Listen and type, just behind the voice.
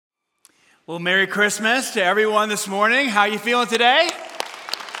Well, Merry Christmas to everyone this morning. How are you feeling today?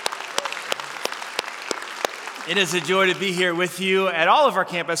 It is a joy to be here with you at all of our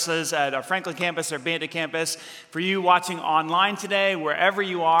campuses, at our Franklin campus, our Bandit campus. For you watching online today, wherever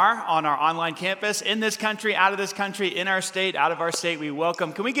you are on our online campus, in this country, out of this country, in our state, out of our state, we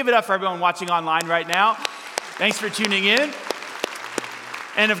welcome. Can we give it up for everyone watching online right now? Thanks for tuning in.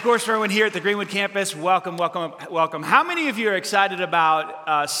 And of course, for everyone here at the Greenwood campus, welcome, welcome, welcome. How many of you are excited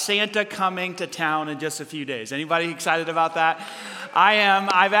about Santa coming to town in just a few days? Anybody excited about that? I am.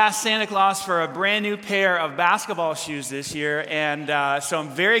 I've asked Santa Claus for a brand new pair of basketball shoes this year, and so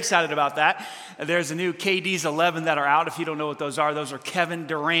I'm very excited about that. There's a new KD's 11 that are out. If you don't know what those are Kevin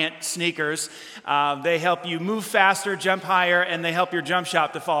Durant sneakers. They help you move faster, jump higher, and they help your jump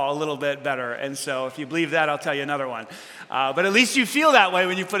shot to fall a little bit better. And so if you believe that, I'll tell you another one. But at least you feel that way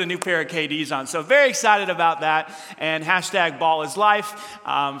when you put a new pair of KDs on. So very excited about that. And hashtag ball is life.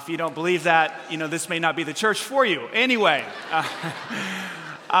 If you don't believe that, this may not be the church for you. Anyway,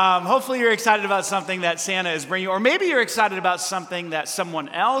 hopefully you're excited about something that Santa is bringing, or maybe you're excited about something that someone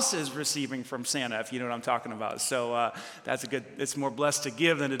else is receiving from Santa, if you know what I'm talking about. So it's more blessed to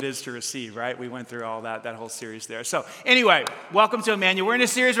give than it is to receive, right? We went through all that whole series there. So anyway, welcome to Emmanuel. We're in a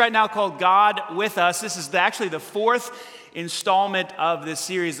series right now called God with Us. This is actually the fourth installment of this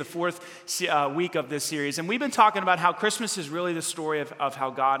series, the fourth week of this series. And we've been talking about how Christmas is really the story of how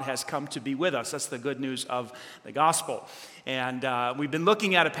God has come to be with us. That's the good news of the gospel. And we've been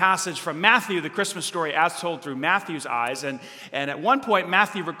looking at a passage from Matthew, the Christmas story as told through Matthew's eyes. And at one point,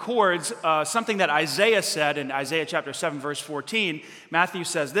 Matthew records something that Isaiah said in Isaiah chapter 7, verse 14. Matthew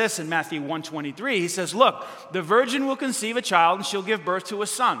says this in Matthew 1:23. He says, "Look, the virgin will conceive a child and she'll give birth to a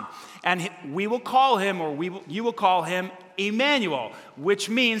son. And we will call him, you will call him Emmanuel," which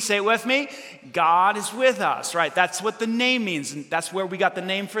means, say it with me, God is with us, right? That's what the name means, and that's where we got the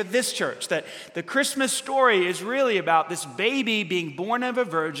name for this church. That the Christmas story is really about this baby being born of a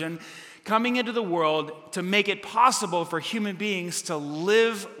virgin, coming into the world to make it possible for human beings to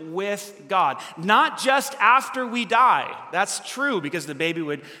live with God. Not just after we die. That's true, because the baby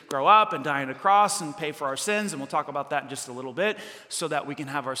would grow up and die on a cross and pay for our sins, and we'll talk about that in just a little bit, so that we can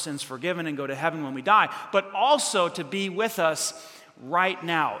have our sins forgiven and go to heaven when we die. But also to be with us right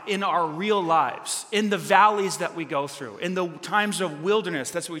now, in our real lives, in the valleys that we go through, in the times of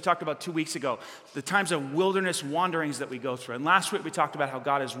wilderness. That's what we talked about 2 weeks ago, the times of wilderness wanderings that we go through. And last week we talked about how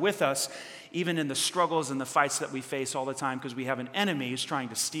God is with us, even in the struggles and the fights that we face all the time, because we have an enemy who's trying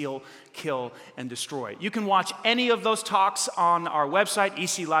to steal, kill, and destroy. You can watch any of those talks on our website,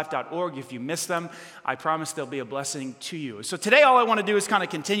 eclife.org. If you miss them, I promise they'll be a blessing to you. So today all I want to do is kind of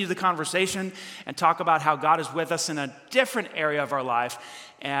continue the conversation and talk about how God is with us in a different area of our life,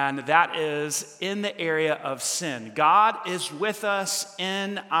 and that is in the area of sin. God is with us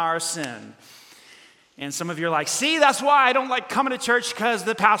in our sin. And some of you are like, see, that's why I don't like coming to church, because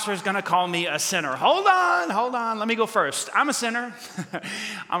the pastor is going to call me a sinner. Hold on. Let me go first. I'm a sinner.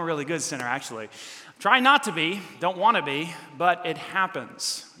 I'm a really good sinner, actually. Try not to be, don't want to be, but it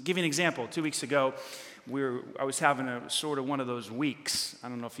happens. I'll give you an example. 2 weeks ago, I was having a sort of one of those weeks. I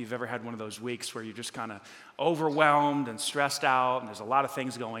don't know if you've ever had one of those weeks where you're just kind of overwhelmed and stressed out, and there's a lot of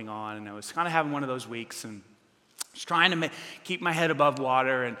things going on. And I was kind of having one of those weeks, and I was trying to keep my head above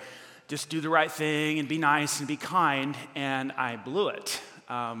water and just do the right thing and be nice and be kind, and I blew it.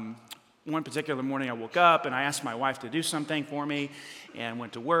 One particular morning I woke up and I asked my wife to do something for me, and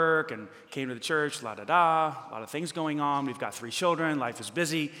went to work and came to the church, a lot of things going on. We've got 3 children, life is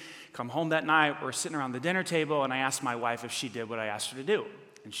busy. Come home that night, we're sitting around the dinner table, and I asked my wife if she did what I asked her to do,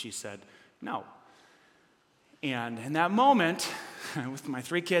 and she said no. And in that moment, with my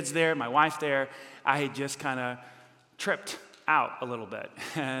 3 kids there, my wife there, I had just kind of tripped out a little bit,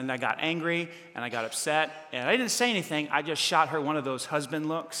 and I got angry and I got upset, and I didn't say anything. I just shot her one of those husband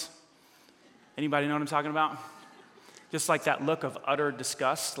looks. Anybody know what I'm talking about? Just like that look of utter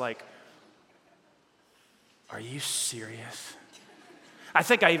disgust, like, are you serious? I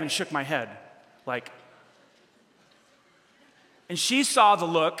think I even shook my head, like, and she saw the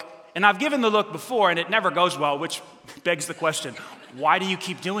look, and I've given the look before, and it never goes well, which begs the question, why do you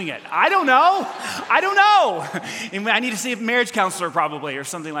keep doing it? I don't know. And I need to see a marriage counselor probably, or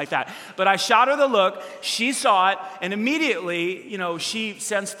something like that. But I shot her the look, she saw it, and immediately, she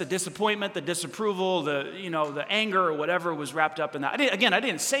sensed the disappointment, the disapproval, the anger, or whatever was wrapped up in that. I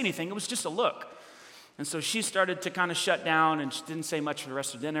didn't say anything, it was just a look. And so she started to kind of shut down, and she didn't say much for the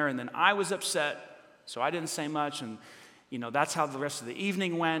rest of dinner, and then I was upset, so I didn't say much, and that's how the rest of the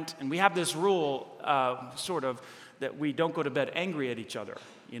evening went. And we have this rule, that we don't go to bed angry at each other.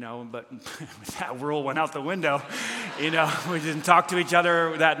 but that rule went out the window. We didn't talk to each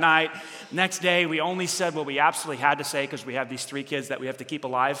other that night. Next day, we only said what we absolutely had to say because we have these 3 kids that we have to keep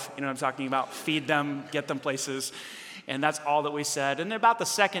alive. You know what I'm talking about? Feed them, get them places. And that's all that we said. And about the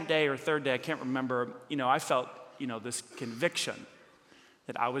second day or third day, I can't remember, I felt, this conviction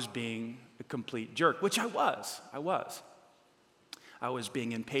that I was being a complete jerk, which I was. I was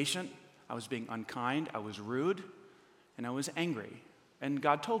being impatient. I was being unkind. I was rude. And I was angry. And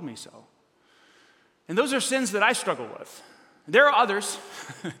God told me so. And those are sins that I struggle with. There are others,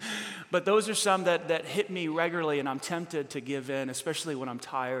 but those are some that hit me regularly, and I'm tempted to give in, especially when I'm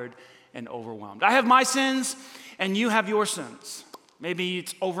tired and overwhelmed. I have my sins, and you have your sins. Maybe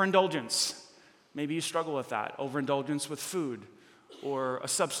it's overindulgence. Maybe you struggle with that. Overindulgence with food, or a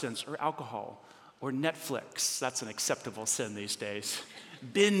substance, or alcohol, or Netflix. That's an acceptable sin these days.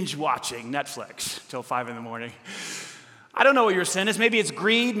 Binge watching Netflix till 5 a.m. I don't know what your sin is. Maybe it's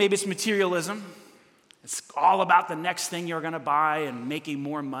greed. Maybe it's materialism. It's all about the next thing you're going to buy and making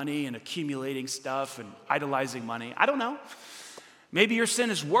more money and accumulating stuff and idolizing money. I don't know. Maybe your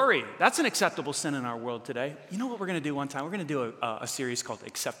sin is worry. That's an acceptable sin in our world today. You know what we're going to do one time? We're going to do a series called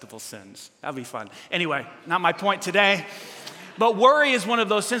Acceptable Sins. That'll be fun. Anyway, not my point today. But worry is one of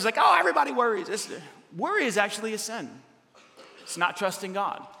those sins like, oh, everybody worries. Worry is actually a sin. It's not trusting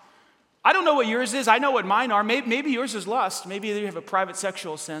God. I don't know what yours is. I know what mine are. Maybe yours is lust. Maybe you have a private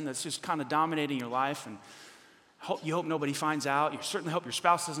sexual sin that's just kind of dominating your life, and you hope nobody finds out. You certainly hope your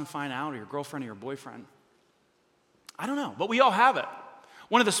spouse doesn't find out, or your girlfriend or your boyfriend. I don't know, but we all have it.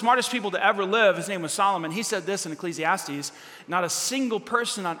 One of the smartest people to ever live, his name was Solomon. He said this in Ecclesiastes: not a single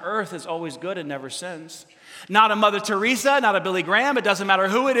person on earth is always good and never sins. Not a Mother Teresa, not a Billy Graham. It doesn't matter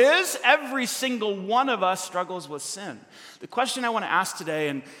who it is. Every single one of us struggles with sin. The question I want to ask today,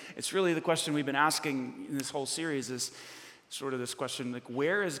 and it's really the question we've been asking in this whole series, is sort of this question, like,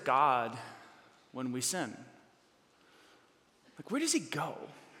 where is God when we sin? Like, where does he go?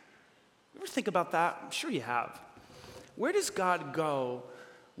 You ever think about that? I'm sure you have. Where does God go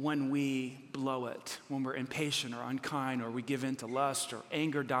when we blow it, when we're impatient or unkind, or we give in to lust, or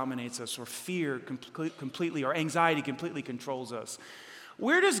anger dominates us, or fear completely, or anxiety completely controls us?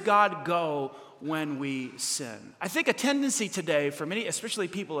 Where does God go when we sin? I think a tendency today for many, especially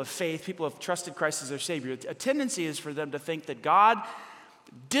people of faith, people who have trusted Christ as their Savior, a tendency is for them to think that God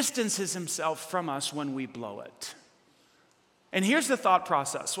distances himself from us when we blow it. And here's the thought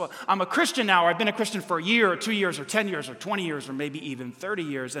process. Well, I'm a Christian now, or I've been a Christian for a year, or 2 years, or 10 years, or 20 years, or maybe even 30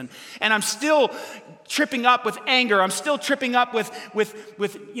 years, and I'm still tripping up with anger. I'm still tripping up with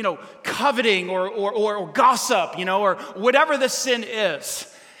coveting or gossip, or whatever the sin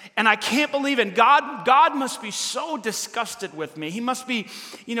is. And I can't believe it. God must be so disgusted with me. He must be,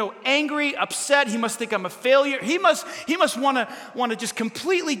 angry, upset. He must think I'm a failure. He must want to just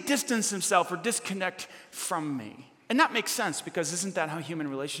completely distance himself or disconnect from me. And that makes sense, because isn't that how human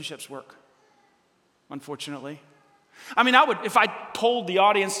relationships work? Unfortunately. I mean, if I polled the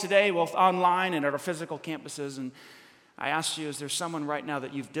audience today, both online and at our physical campuses, and I asked you, is there someone right now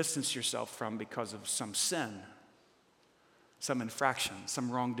that you've distanced yourself from because of some sin, some infraction,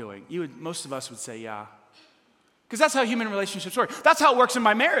 some wrongdoing? Most of us would say, yeah. Because that's how human relationships work. That's how it works in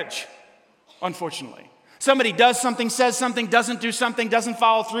my marriage, unfortunately. Somebody does something, says something, doesn't do something, doesn't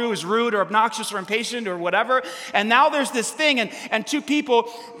follow through, is rude or obnoxious or impatient or whatever. And now there's this thing, and two people,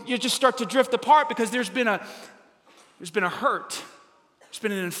 you just start to drift apart because there's been a hurt. There's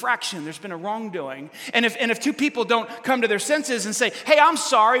been an infraction. There's been a wrongdoing. And if two people don't come to their senses and say, hey, I'm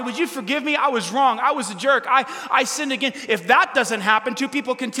sorry, would you forgive me? I was wrong. I was a jerk. I sinned again. If that doesn't happen, two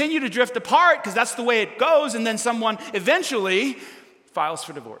people continue to drift apart because that's the way it goes. And then someone eventually files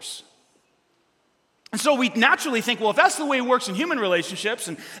for divorce. And so we naturally think, well, if that's the way it works in human relationships,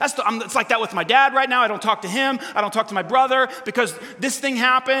 and it's like that with my dad right now. I don't talk to him. I don't talk to my brother because this thing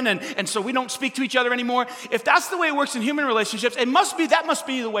happened, and so we don't speak to each other anymore. If that's the way it works in human relationships, that must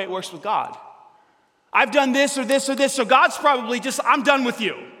be the way it works with God. I've done this or this or this, so God's probably just, I'm done with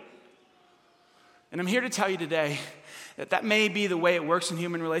you. And I'm here to tell you today that may be the way it works in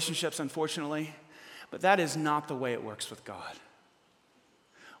human relationships, unfortunately, but that is not the way it works with God.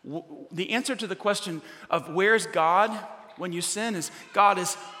 The answer to the question of where's God when you sin is God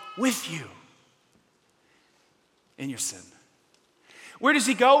is with you in your sin. Where does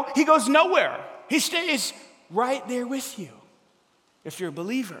he go? He goes nowhere. He stays right there with you if you're a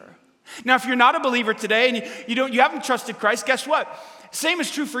believer. Now, if you're not a believer today and you haven't trusted Christ, guess what? Same is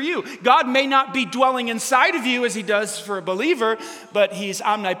true for you. God may not be dwelling inside of you as he does for a believer, but he's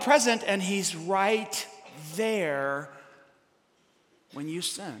omnipresent and he's right there when you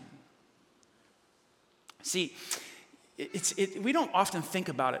sin. See, we don't often think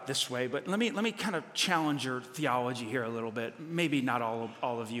about it this way, but let me kind of challenge your theology here a little bit. Maybe not all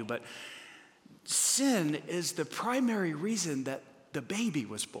of you, but sin is the primary reason that the baby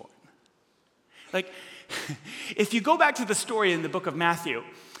was born. Like, if you go back to the story in the book of Matthew,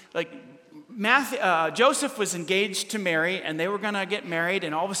 Joseph was engaged to Mary, and they were going to get married,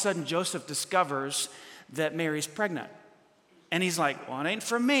 and all of a sudden Joseph discovers that Mary's pregnant. And he's like, well, it ain't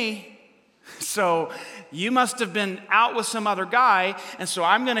from me. So you must have been out with some other guy, and so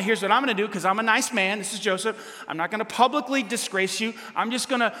here's what I'm going to do, because I'm a nice man. This is Joseph. I'm not going to publicly disgrace you. I'm just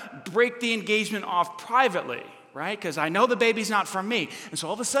going to break the engagement off privately, right? Because I know the baby's not from me. And so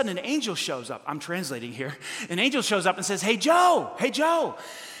all of a sudden an angel shows up. I'm translating here. An angel shows up and says, hey, Joe.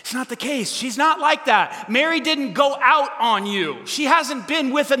 It's not the case. She's not like that. Mary didn't go out on you. She hasn't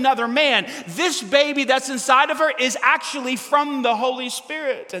been with another man. This baby that's inside of her is actually from the Holy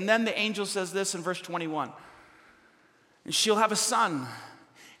Spirit. And then the angel says this in verse 21. And she'll have a son,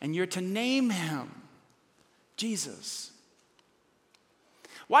 and you're to name him Jesus.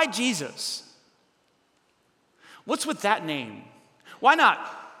 Why Jesus? What's with that name? Why not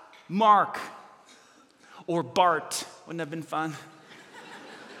Mark or Bart? Wouldn't that have been fun?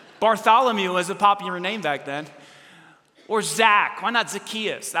 Bartholomew was a popular name back then. Or Zach. Why not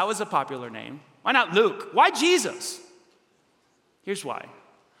Zacchaeus? That was a popular name. Why not Luke? Why Jesus? Here's why.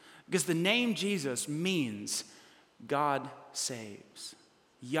 Because the name Jesus means God saves.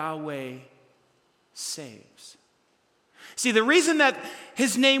 Yahweh saves. See, the reason that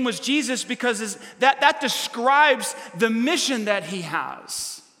his name was Jesus because that describes the mission that he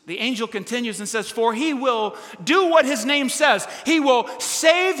has. The angel continues and says, for he will do what his name says. He will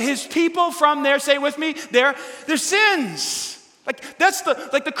save his people from their, say it with me, their sins. That's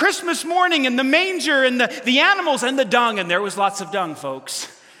the Christmas morning and the manger and the animals and the dung. And there was lots of dung,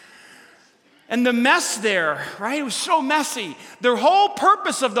 folks. And the mess there, right? It was so messy. The whole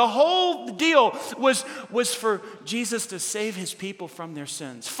purpose of the whole deal was for Jesus to save his people from their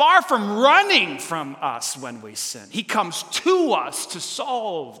sins. Far from running from us when we sin, he comes to us to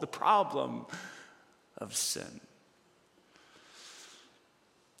solve the problem of sin.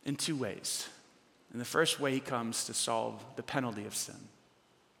 In two ways. In the first way, he comes to solve the penalty of sin.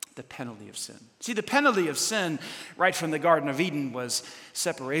 The penalty of sin. See, the penalty of sin right from the Garden of Eden was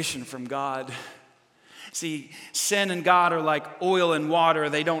separation from God. See, sin and God are like oil and water.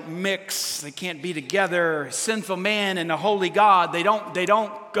 They don't mix. They can't be together. Sinful man and a holy God, they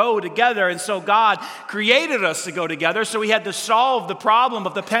don't go together. And so God created us to go together. So he had to solve the problem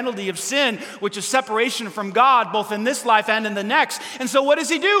of the penalty of sin, which is separation from God, both in this life and in the next. And so what does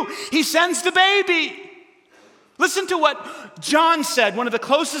he do? He sends the baby. Listen to what John said, one of the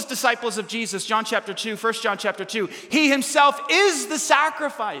closest disciples of Jesus, John chapter 2, 1 John chapter 2. He himself is the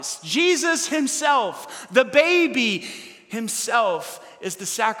sacrifice. Jesus himself, the baby himself, is the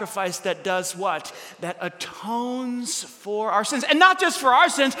sacrifice that does what? That atones for our sins. And not just for our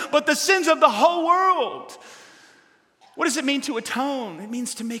sins, but the sins of the whole world. What does it mean to atone? It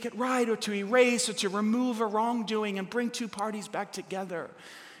means to make it right or to erase or to remove a wrongdoing and bring two parties back together.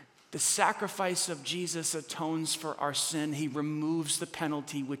 The sacrifice of Jesus atones for our sin. He removes the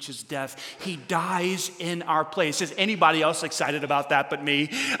penalty, which is death. He dies in our place. Is anybody else excited about that but me?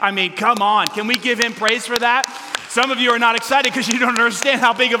 I mean, come on. Can we give him praise for that? Some of you are not excited because you don't understand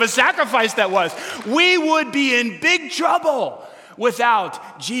how big of a sacrifice that was. We would be in big trouble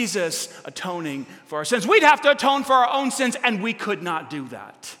without Jesus atoning for our sins. We'd have to atone for our own sins, and we could not do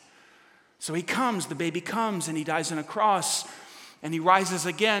that. So he comes, the baby comes, and he dies on a cross. And he rises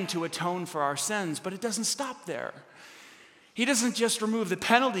again to atone for our sins. But it doesn't stop there. He doesn't just remove the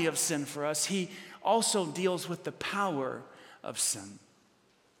penalty of sin for us. He also deals with the power of sin.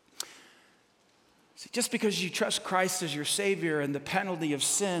 See, just because you trust Christ as your Savior and the penalty of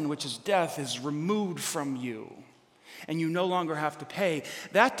sin, which is death, is removed from you, and you no longer have to pay,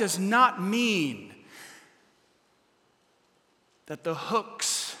 that does not mean that the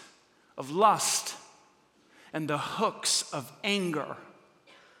hooks of lust and the hooks of anger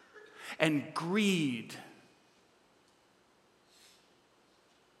and greed,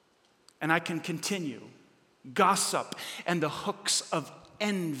 and I can continue, gossip and the hooks of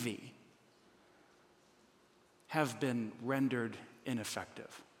envy have been rendered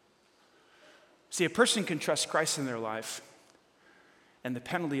ineffective. See, a person can trust Christ in their life, and the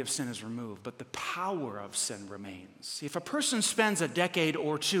penalty of sin is removed, but the power of sin remains. If a person spends a decade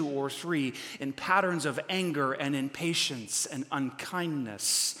or two or three in patterns of anger and impatience and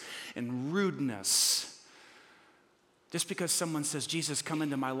unkindness and rudeness, just because someone says, Jesus, come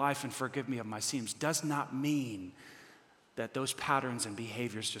into my life and forgive me of my sins, does not mean that those patterns and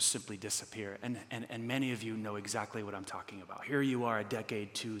behaviors just simply disappear. And many of you know exactly what I'm talking about. Here you are a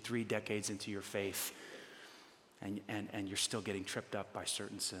decade, 2, 3 decades into your faith, and you're still getting tripped up by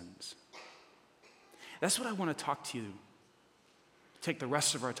certain sins. That's what I want to talk to you, take the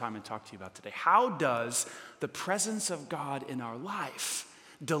rest of our time and talk to you about today. How does the presence of God in our life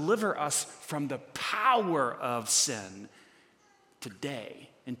deliver us from the power of sin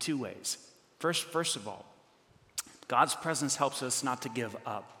today in 2 ways? First of all, God's presence helps us not to give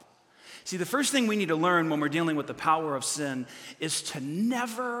up. See, the first thing we need to learn when we're dealing with the power of sin is to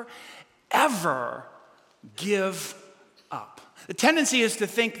never, ever give up. The tendency is to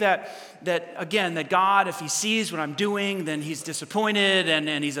think that God, if he sees what I'm doing, then he's disappointed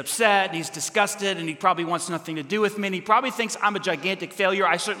and he's upset and he's disgusted and he probably wants nothing to do with me and he probably thinks I'm a gigantic failure.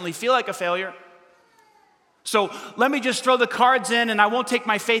 I certainly feel like a failure. So let me just throw the cards in and I won't take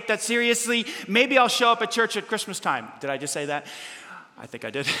my faith that seriously. Maybe I'll show up at church at Christmas time. Did I just say that? I think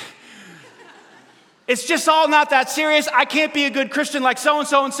I did. It's just all not that serious. I can't be a good Christian like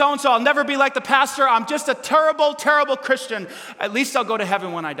so-and-so and so-and-so. I'll never be like the pastor. I'm just a terrible, terrible Christian. At least I'll go to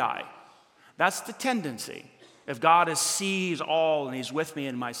heaven when I die. That's the tendency. If God sees all and he's with me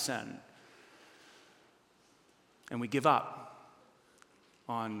in my sin. And we give up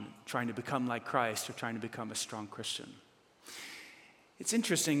on trying to become like Christ or trying to become a strong Christian. It's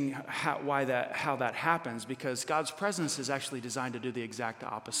interesting how that happens because God's presence is actually designed to do the exact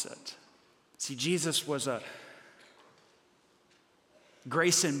opposite. See, Jesus was a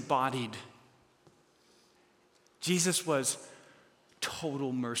grace embodied. Jesus was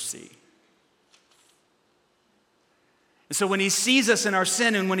total mercy. And so when he sees us in our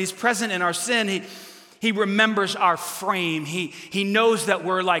sin and when he's present in our sin, he remembers our frame. He knows that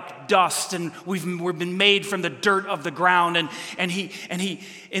we're like dust and we've been made from the dirt of the ground. And he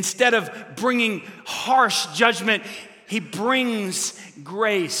instead of bringing harsh judgment, he brings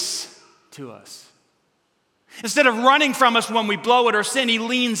grace to us. Instead of running from us when we blow it or sin, he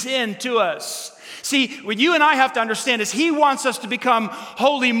leans in to us. See, what you and I have to understand is he wants us to become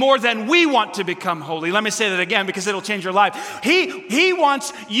holy more than we want to become holy. Let me say that again because it'll change your life. He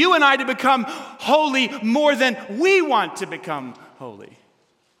wants you and I to become holy more than we want to become holy.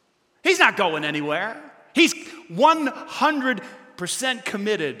 He's not going anywhere. He's 100%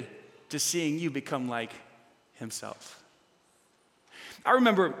 committed to seeing you become like himself. I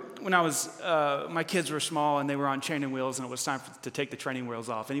remember when my kids were small and they were on training wheels and it was time to take the training wheels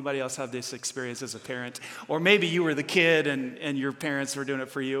off. Anybody else have this experience as a parent? Or maybe you were the kid and your parents were doing it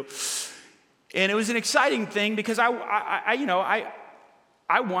for you. And it was an exciting thing because I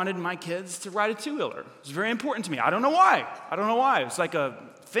wanted my kids to ride a two-wheeler. It was very important to me. I don't know why. It's like a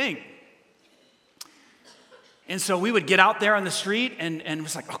thing. And so we would get out there on the street and it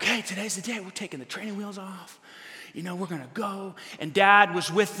was like, okay, today's the day. We're taking the training wheels off. We're going to go. And Dad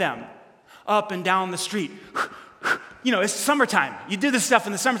was with them up and down the street. It's summertime. You do this stuff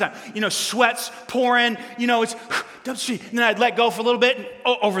in the summertime. Sweat's pouring. It's down the street. And then I'd let go for a little bit and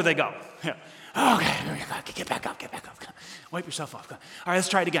over they go. Yeah. Okay, get back up. Wipe yourself off. All right, let's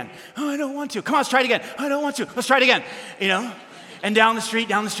try it again. Oh, I don't want to. Come on, let's try it again. I don't want to. Let's try it again. And down the street,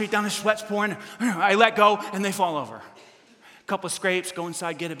 sweat's pouring. I let go and they fall over. A couple of scrapes, go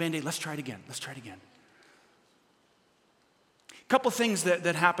inside, get a Band-Aid. Let's try it again. Couple things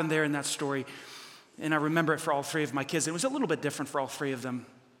that happened there in that story, and I remember it for all 3 of my kids. It was a little bit different for all 3 of them,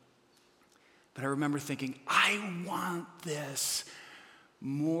 but I remember thinking, I want this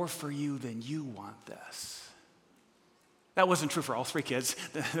more for you than you want this. That wasn't true for all 3 kids.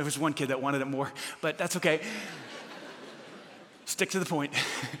 There was one kid that wanted it more, but that's okay. Stick to the point.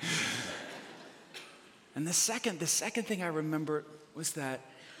 And the second thing I remember was that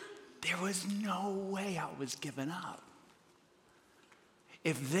there was no way I was giving up.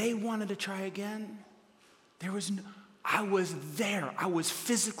 If they wanted to try again, I was there. I was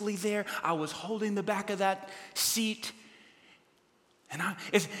physically there. I was holding the back of that seat. And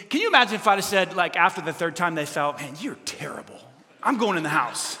can you imagine if I'd have said, like, after the 3rd time they fell, man, you're terrible. I'm going in the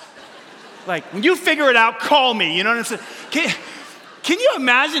house. Like, when you figure it out, call me. You know what I'm saying? Can you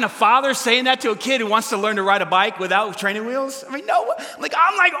imagine a father saying that to a kid who wants to learn to ride a bike without training wheels? I mean, no,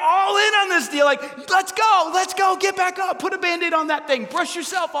 I'm all in on this deal. Like, let's go, get back up, put a Band-Aid on that thing, brush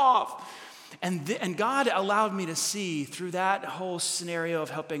yourself off. And God allowed me to see through that whole scenario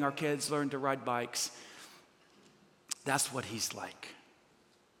of helping our kids learn to ride bikes, that's what he's like.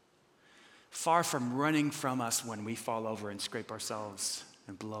 Far from running from us when we fall over and scrape ourselves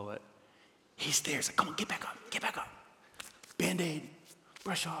and blow it, he's there. He's like, come on, get back up. Band-Aid,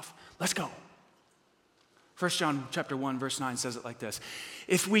 brush off, let's go. 1 John chapter 1, verse 9 says it like this.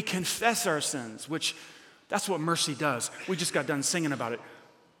 If we confess our sins, which That's what mercy does. We just got done singing about it.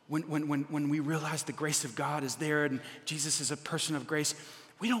 When we realize the grace of God is there and Jesus is a person of grace,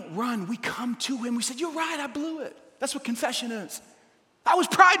 we don't run. We come to him. We said, you're right, I blew it. That's what confession is. I was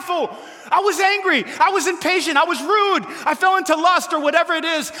prideful. I was angry. I was impatient. I was rude. I fell into lust or whatever it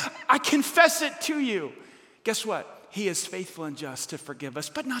is. I confess it to you. Guess what? He is faithful and just to forgive us,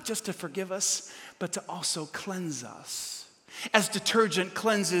 but not just to forgive us, but to also cleanse us. As detergent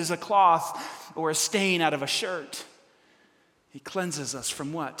cleanses a cloth or a stain out of a shirt, he cleanses us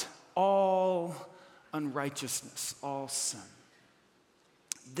from what? All unrighteousness, all sin.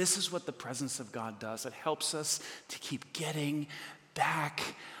 This is what the presence of God does. It helps us to keep getting back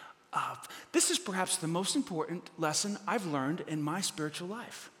up. This is perhaps the most important lesson I've learned in my spiritual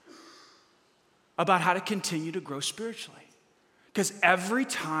life about how to continue to grow spiritually. Because every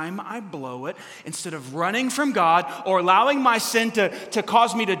time I blow it, instead of running from God or allowing my sin to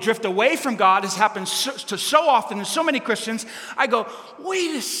cause me to drift away from God, as happens so often in so many Christians, I go,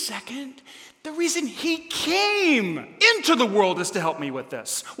 wait a second. The reason he came into the world is to help me with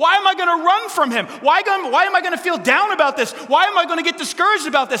this. Why am I going to run from him? Why am I going to feel down about this? Why am I going to get discouraged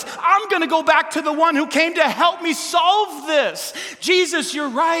about this? I'm going to go back to the one who came to help me solve this. Jesus, you're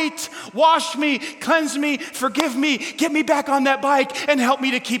right. Wash me, cleanse me, forgive me, get me back on that bike, and help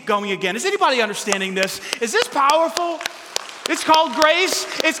me to keep going again. Is anybody understanding this? Is this powerful? It's called grace.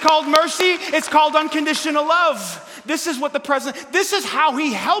 It's called mercy. It's called unconditional love. This is how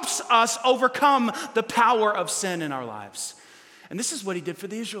he helps us overcome the power of sin in our lives. And this is what he did for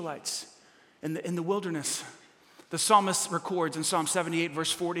the Israelites in the wilderness. The psalmist records in Psalm 78,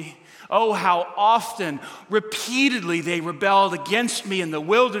 verse 40, oh, how often, repeatedly they rebelled against me in the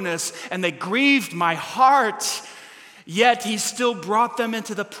wilderness, and they grieved my heart. Yet he still brought them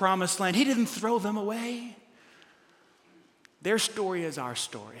into the promised land. He didn't throw them away. Their story is our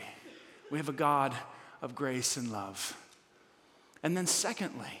story. We have a God of grace and love. And then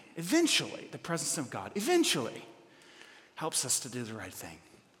secondly, eventually, the presence of God eventually helps us to do the right thing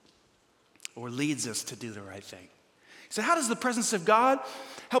or leads us to do the right thing. So how does the presence of God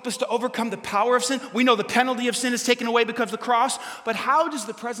help us to overcome the power of sin? We know the penalty of sin is taken away because of the cross, but how does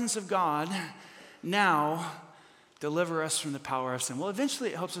the presence of God now deliver us from the power of sin? Well, eventually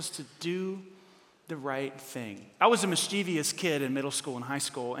it helps us to do the right thing. I was a mischievous kid in middle school and high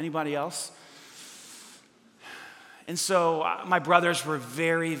school. Anybody else? And so my brothers were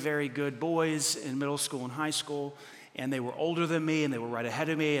very, very good boys in middle school and high school, and they were older than me, and they were right ahead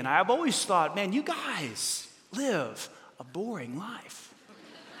of me, and I've always thought, man, you guys live a boring life.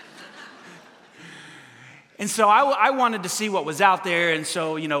 And so I wanted to see what was out there, and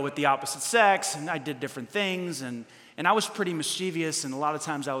so, with the opposite sex, and I did different things, and I was pretty mischievous, and a lot of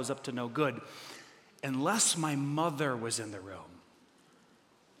times I was up to no good, unless my mother was in the room.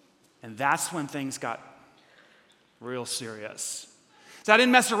 And that's when things got real serious. So I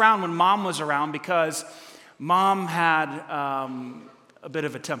didn't mess around when mom was around because mom had a bit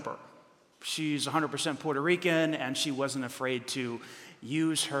of a temper. She's 100% Puerto Rican, and she wasn't afraid to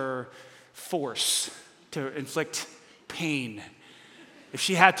use her force to inflict pain. If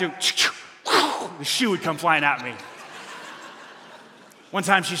she had to, the shoe would come flying at me. One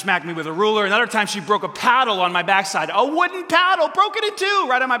time she smacked me with a ruler. Another time she broke a paddle on my backside. A wooden paddle, broke it in two,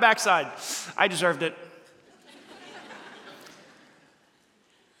 right on my backside. I deserved it.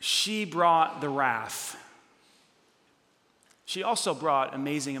 She brought the wrath. She also brought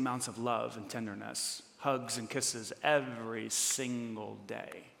amazing amounts of love and tenderness, hugs and kisses every single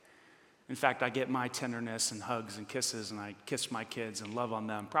day. In fact, I get my tenderness and hugs and kisses, and I kiss my kids and love on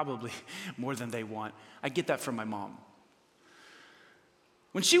them, probably more than they want. I get that from my mom.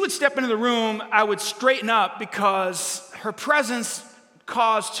 When she would step into the room, I would straighten up because her presence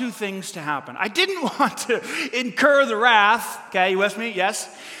caused two things to happen. I didn't want to incur the wrath. Okay, you with me?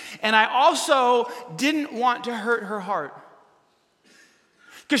 Yes. And I also didn't want to hurt her heart.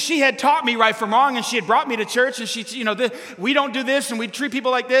 Because she had taught me right from wrong, and she had brought me to church, and she, we don't do this, and we treat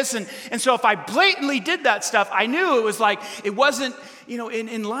people like this. And so if I blatantly did that stuff, I knew it was like, it wasn't,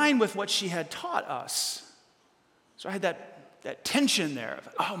 in line with what she had taught us. So I had that tension there of,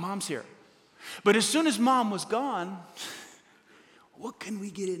 oh, mom's here. But as soon as mom was gone, what can we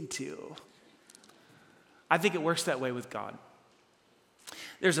get into? I think it works that way with God.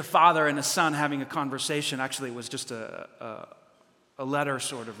 There's a father and a son having a conversation. Actually, it was just a letter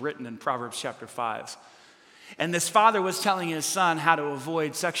sort of written in Proverbs chapter 5. And this father was telling his son how to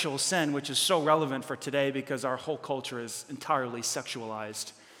avoid sexual sin, which is so relevant for today because our whole culture is entirely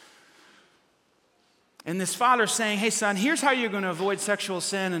sexualized. And this father's saying, hey, son, here's how you're going to avoid sexual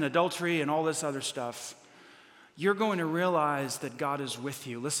sin and adultery and all this other stuff. you're going to realize that God is with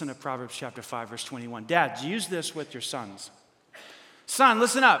you. Listen to Proverbs chapter 5, verse 21. Dads, use this with your sons. Son,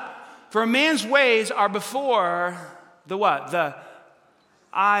 listen up. For a man's ways are before the what? The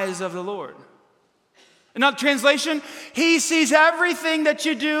eyes of the Lord. Another translation, he sees everything that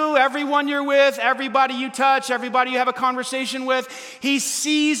you do, everyone you're with, everybody you touch, everybody you have a conversation with. He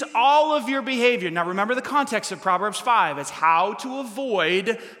sees all of your behavior. Now remember the context of Proverbs 5. It's how to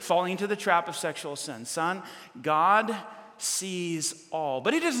avoid falling into the trap of sexual sin. Son, God sees all.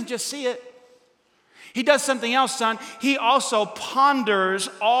 But he doesn't just see it. He does something else, son. He also ponders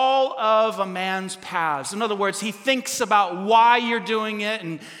all of a man's paths. In other words, he thinks about why you're doing it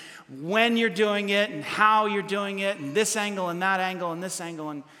and when you're doing it and how you're doing it and this angle and that angle and this angle.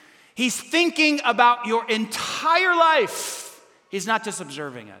 And he's thinking about your entire life. He's not just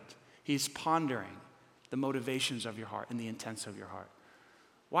observing it. He's pondering the motivations of your heart and the intents of your heart.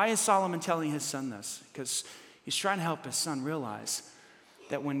 Why is Solomon telling his son this? Because he's trying to help his son realize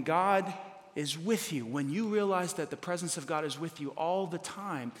that when God is with you, when you realize that the presence of God is with you all the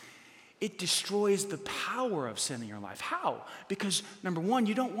time, it destroys the power of sin in your life. How? Because, number one,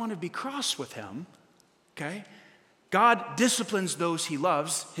 you don't want to be cross with him, okay? God disciplines those he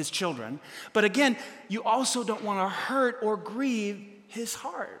loves, his children. But again, you also don't want to hurt or grieve his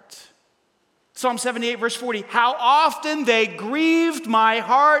heart. Psalm 78, verse 40, how often they grieved my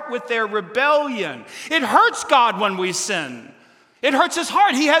heart with their rebellion. It hurts God when we sin. It hurts his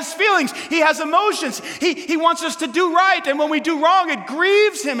heart. He has feelings. He has emotions. He wants us to do right. And when we do wrong, it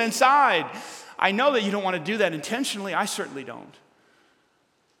grieves him inside. I know that you don't want to do that intentionally. I certainly don't.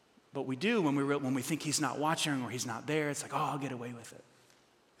 But we do when we think he's not watching or he's not there. It's like, oh, I'll get away with it.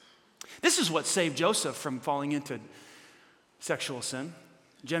 This is what saved Joseph from falling into sexual sin.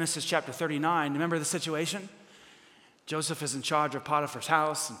 Genesis chapter 39, remember the situation? Joseph is in charge of Potiphar's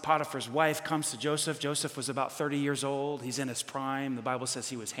house, and Potiphar's wife comes to Joseph. Joseph was about 30 years old. He's in his prime. The Bible says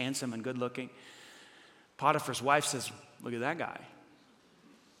he was handsome and good looking. Potiphar's wife says, look at that guy.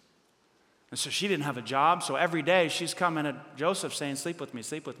 And so she didn't have a job, so every day she's coming at Joseph saying, sleep with me,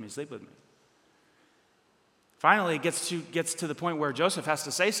 sleep with me, sleep with me. Finally, it gets to the point where Joseph has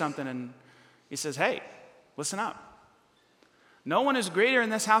to say something, and he says, hey, listen up. No one is greater in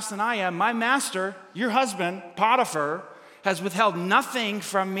this house than I am. My master, your husband, Potiphar, has withheld nothing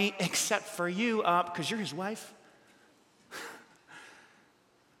from me except for you, because you're his wife.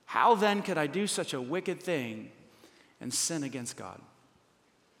 How then could I do such a wicked thing and sin against God?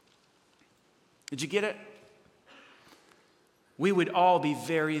 Did you get it? We would all be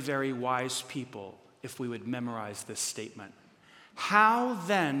very, very wise people if we would memorize this statement. How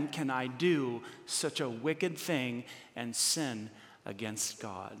then can I do such a wicked thing and sin against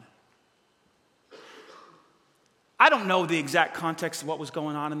God? I don't know the exact context of what was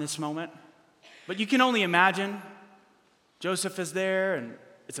going on in this moment, but you can only imagine. Joseph is there, and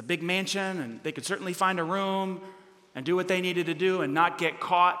it's a big mansion, and they could certainly find a room and do what they needed to do and not get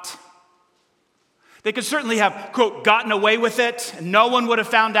caught. They could certainly have, quote, gotten away with it, and no one would have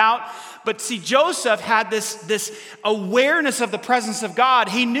found out. But see, Joseph had this awareness of the presence of God.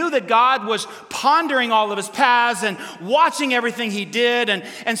 He knew that God was pondering all of his paths and watching everything he did.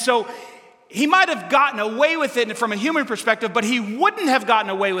 And so he might have gotten away with it from a human perspective, but he wouldn't have gotten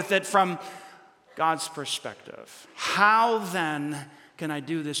away with it from God's perspective. How then can I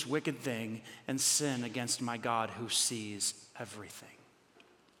do this wicked thing and sin against my God who sees everything?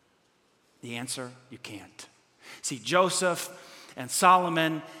 The answer, you can't. See, Joseph and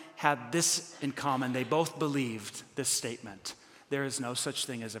Solomon had this in common. They both believed this statement. There is no such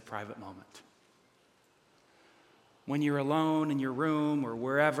thing as a private moment. When you're alone in your room or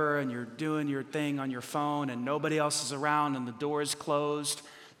wherever and you're doing your thing on your phone and nobody else is around and the door is closed,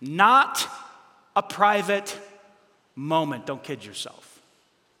 not a private moment. Don't kid yourself.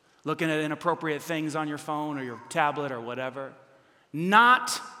 Looking at inappropriate things on your phone or your tablet or whatever.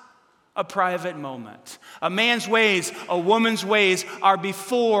 Not a private moment. A man's ways, a woman's ways are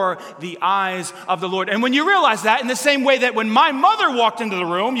before the eyes of the Lord. And when you realize that, in the same way that when my mother walked into the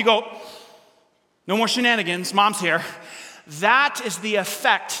room, you go, no more shenanigans, mom's here. That is the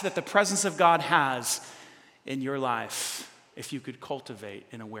effect that the presence of God has in your life if you could cultivate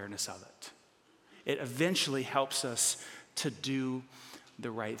an awareness of it. It eventually helps us to do the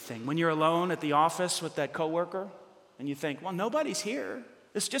right thing. When you're alone at the office with that coworker and you think, well, nobody's here.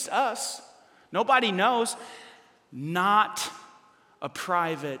 It's just us. Nobody knows. Not a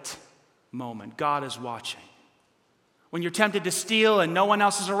private moment. God is watching. When you're tempted to steal and no one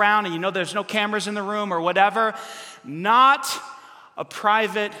else is around and you know there's no cameras in the room or whatever, not a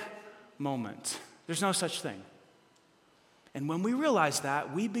private moment. There's no such thing. And when we realize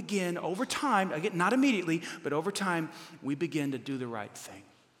that, we begin over time, again, not immediately, but over time, we begin to do the right thing.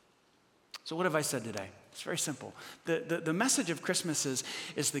 So what have I said today? It's very simple. The message of Christmas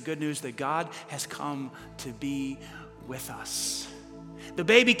is the good news that God has come to be with us. The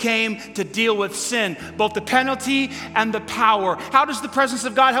baby came to deal with sin, both the penalty and the power. How does the presence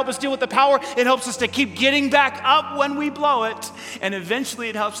of God help us deal with the power? It helps us to keep getting back up when we blow it. And eventually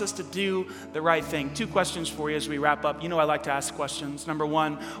it helps us to do the right thing. 2 questions for you as we wrap up. You know I like to ask questions. Number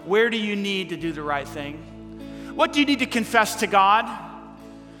 1, where do you need to do the right thing? What do you need to confess to God?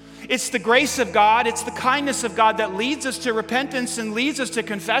 It's the grace of God, it's the kindness of God that leads us to repentance and leads us to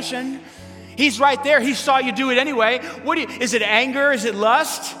confession. He's right there. He saw you do it anyway. Is it anger? Is it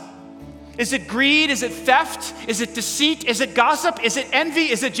lust? Is it greed? Is it theft? Is it deceit? Is it gossip? Is it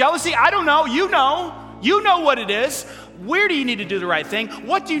envy? Is it jealousy? I don't know. You know. You know what it is. Where do you need to do the right thing?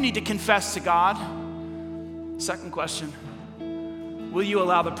 What do you need to confess to God? Second question, will you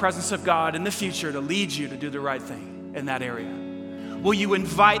allow the presence of God in the future to lead you to do the right thing in that area? Will you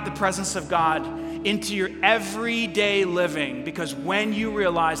invite the presence of God into your everyday living? Because when you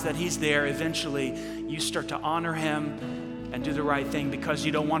realize that He's there, eventually you start to honor Him and do the right thing because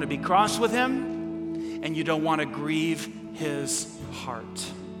you don't want to be cross with Him and you don't want to grieve His heart.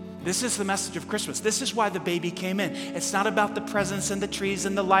 This is the message of Christmas. This is why the baby came in. It's not about the presents and the trees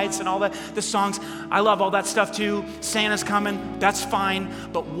and the lights and all the songs. I love all that stuff too. Santa's coming, that's fine.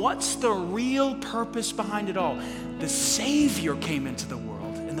 But what's the real purpose behind it all? The Savior came into the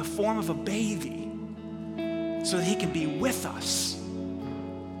world in the form of a baby so that He can be with us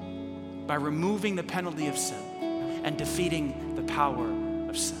by removing the penalty of sin and defeating the power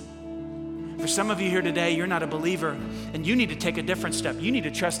of sin. For some of you here today, you're not a believer and you need to take a different step. You need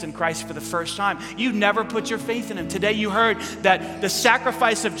to trust in Christ for the first time. You've never put your faith in Him. Today you heard that the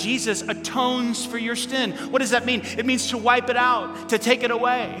sacrifice of Jesus atones for your sin. What does that mean? It means to wipe it out, to take it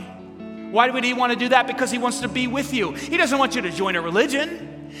away. Why would He want to do that? Because He wants to be with you. He doesn't want you to join a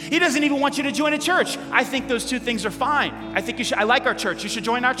religion. He doesn't even want you to join a church. I think those two things are fine. I like our church. You should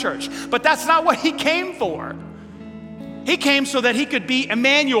join our church. But that's not what He came for. He came so that He could be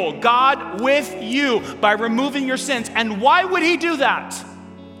Emmanuel, God with you, by removing your sins. And why would He do that?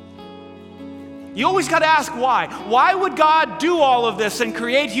 You always got to ask why. Why would God do all of this and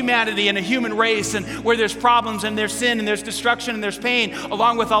create humanity and a human race and where there's problems and there's sin and there's destruction and there's pain,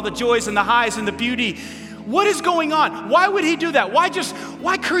 along with all the joys and the highs and the beauty? What is going on? Why would He do that? Why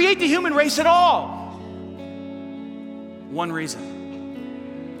create the human race at all? One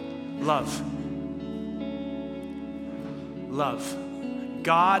reason: love. Love.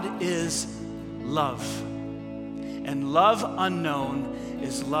 God is love. And love unknown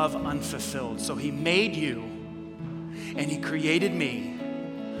is love unfulfilled. So He made you and He created me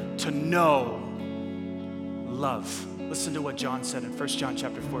to know love. Listen to what John said in 1 John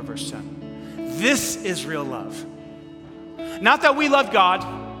chapter 4, verse 10. This is real love. Not that we loved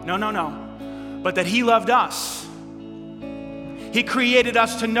God, no, but that He loved us. He created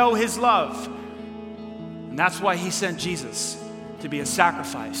us to know His love. And that's why He sent Jesus to be a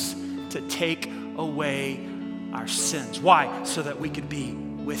sacrifice, to take away our sins. Why? So that we could be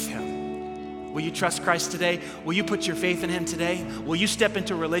with Him. Will you trust Christ today? Will you put your faith in Him today? Will you step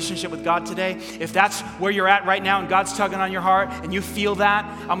into a relationship with God today? If that's where you're at right now and God's tugging on your heart and you feel that,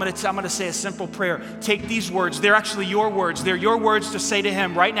 I'm gonna say a simple prayer. Take these words. They're actually your words. They're your words to say to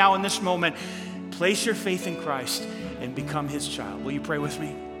Him right now in this moment. Place your faith in Christ and become His child. Will you pray with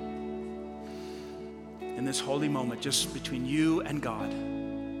me? In this holy moment, just between you and God,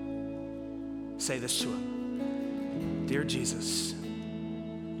 say this to Him. Dear Jesus,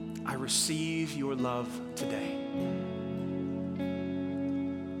 I receive your love today.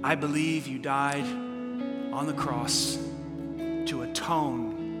 I believe you died on the cross to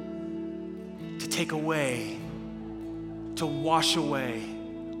atone, to take away, to wash away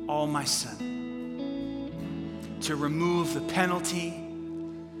all my sin, to remove the penalty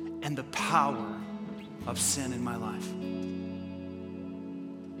and the power of sin in my life.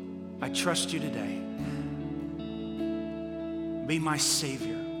 I trust you today. Be my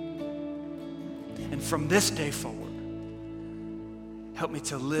Savior. And from this day forward, help me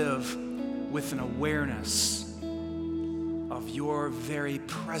to live with an awareness of your very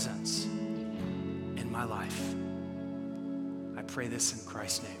presence in my life. I pray this in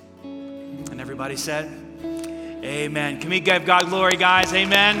Christ's name. And everybody said, amen. Can we give God glory, guys?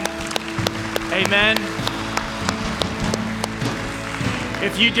 Amen. Amen.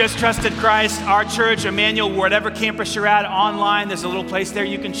 If you just trusted Christ, our church, Emmanuel, whatever campus you're at, online, there's a little place there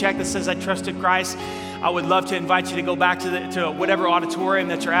you can check that says I trusted Christ. I would love to invite you to go back to whatever auditorium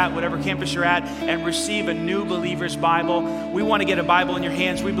that you're at, whatever campus you're at, and receive a new believer's Bible. We want to get a Bible in your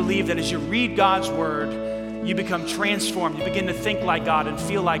hands. We believe that as you read God's word, you become transformed. You begin to think like God and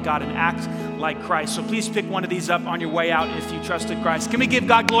feel like God and act like Christ. So please pick one of these up on your way out if you trusted Christ. Can we give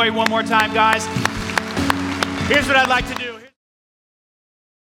God glory one more time, guys? Here's what I'd like to do.